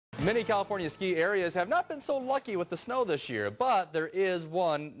Many California ski areas have not been so lucky with the snow this year, but there is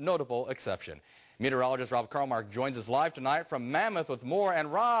one notable exception. Meteorologist Rob Carlmark joins us live tonight from Mammoth with more.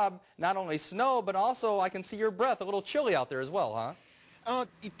 And Rob, not only snow, but also I can see your breath. A little chilly out there as well, huh? Oh,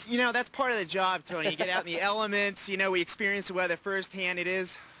 that's part of the job, Tony. You get out in the elements, we experience the weather firsthand. It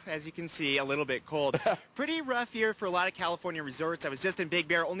is, as you can see, a little bit cold. Pretty rough year for a lot of California resorts. I was just in Big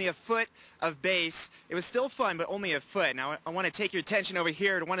Bear, only a foot of base. It was still fun, but only a foot. Now, I want to take your attention over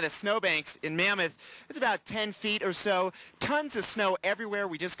here to one of the snowbanks in Mammoth. It's about 10 feet or so. Tons of snow everywhere.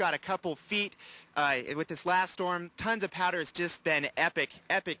 We just got a couple feet with this last storm. Tons of powder. It's just been epic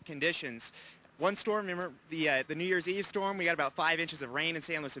conditions. One storm, remember the New Year's Eve storm, we got about 5 inches of rain in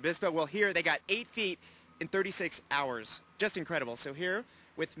San Luis Obispo. Well, here they got 8 feet in 36 hours. Just incredible. So here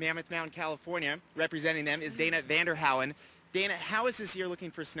with Mammoth Mountain, California, representing them is Dana Vanderhouen. Dana, how is this year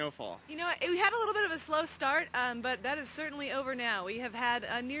looking for snowfall? We had a little bit of a slow start, but that is certainly over now. We have had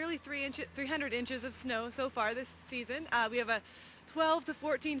nearly 300 inches of snow so far this season. We have a 12 to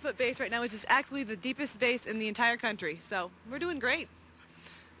 14 foot base right now, which is actually the deepest base in the entire country. So we're doing great.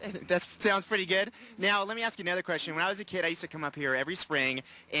 That sounds pretty good. Now, let me ask you another question. When I was a kid, I used to come up here every spring,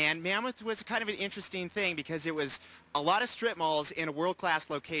 and Mammoth was kind of an interesting thing because it was a lot of strip malls in a world-class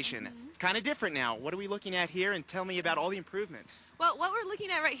location. It's kind of different now. What are we looking at here? And tell me about all the improvements. Well, what we're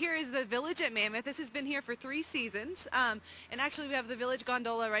looking at right here is the Village at Mammoth. This has been here for 3 seasons. And actually, we have the Village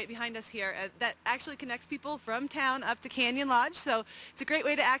gondola right behind us here that actually connects people from town up to Canyon Lodge. So it's a great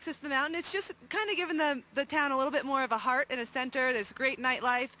way to access the mountain. It's just kind of giving the town a little bit more of a heart and a center. There's great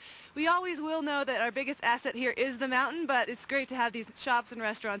nightlife. We always will know that our biggest asset here is the mountain, but it's great to have these shops and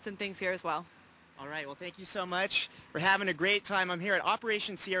restaurants and things here as well. All right, well, thank you so much. We're having a great time. I'm here at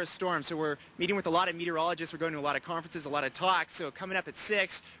Operation Sierra Storm, so we're meeting with a lot of meteorologists. We're going to a lot of conferences, a lot of talks. So coming up at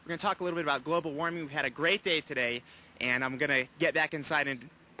 6, we're going to talk a little bit about global warming. We've had a great day today, and I'm going to get back inside and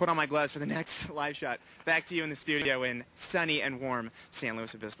put on my gloves for the next live shot. Back to you in the studio in sunny and warm San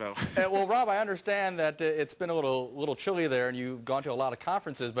Luis Obispo. Well, Rob, I understand that it's been a little chilly there, and you've gone to a lot of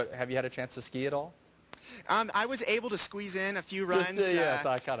conferences, but have you had a chance to ski at all? I was able to squeeze in a few runs. Yes,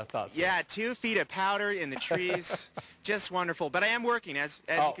 I kind of thought so. Yeah, 2 feet of powder in the trees. Just wonderful. But I am working, as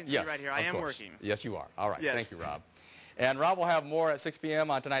you can see right here. I am working. Yes, you are. All right. Yes. Thank you, Rob. And Rob will have more at 6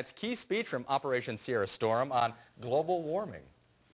 p.m. on tonight's key speech from Operation Sierra Storm on global warming.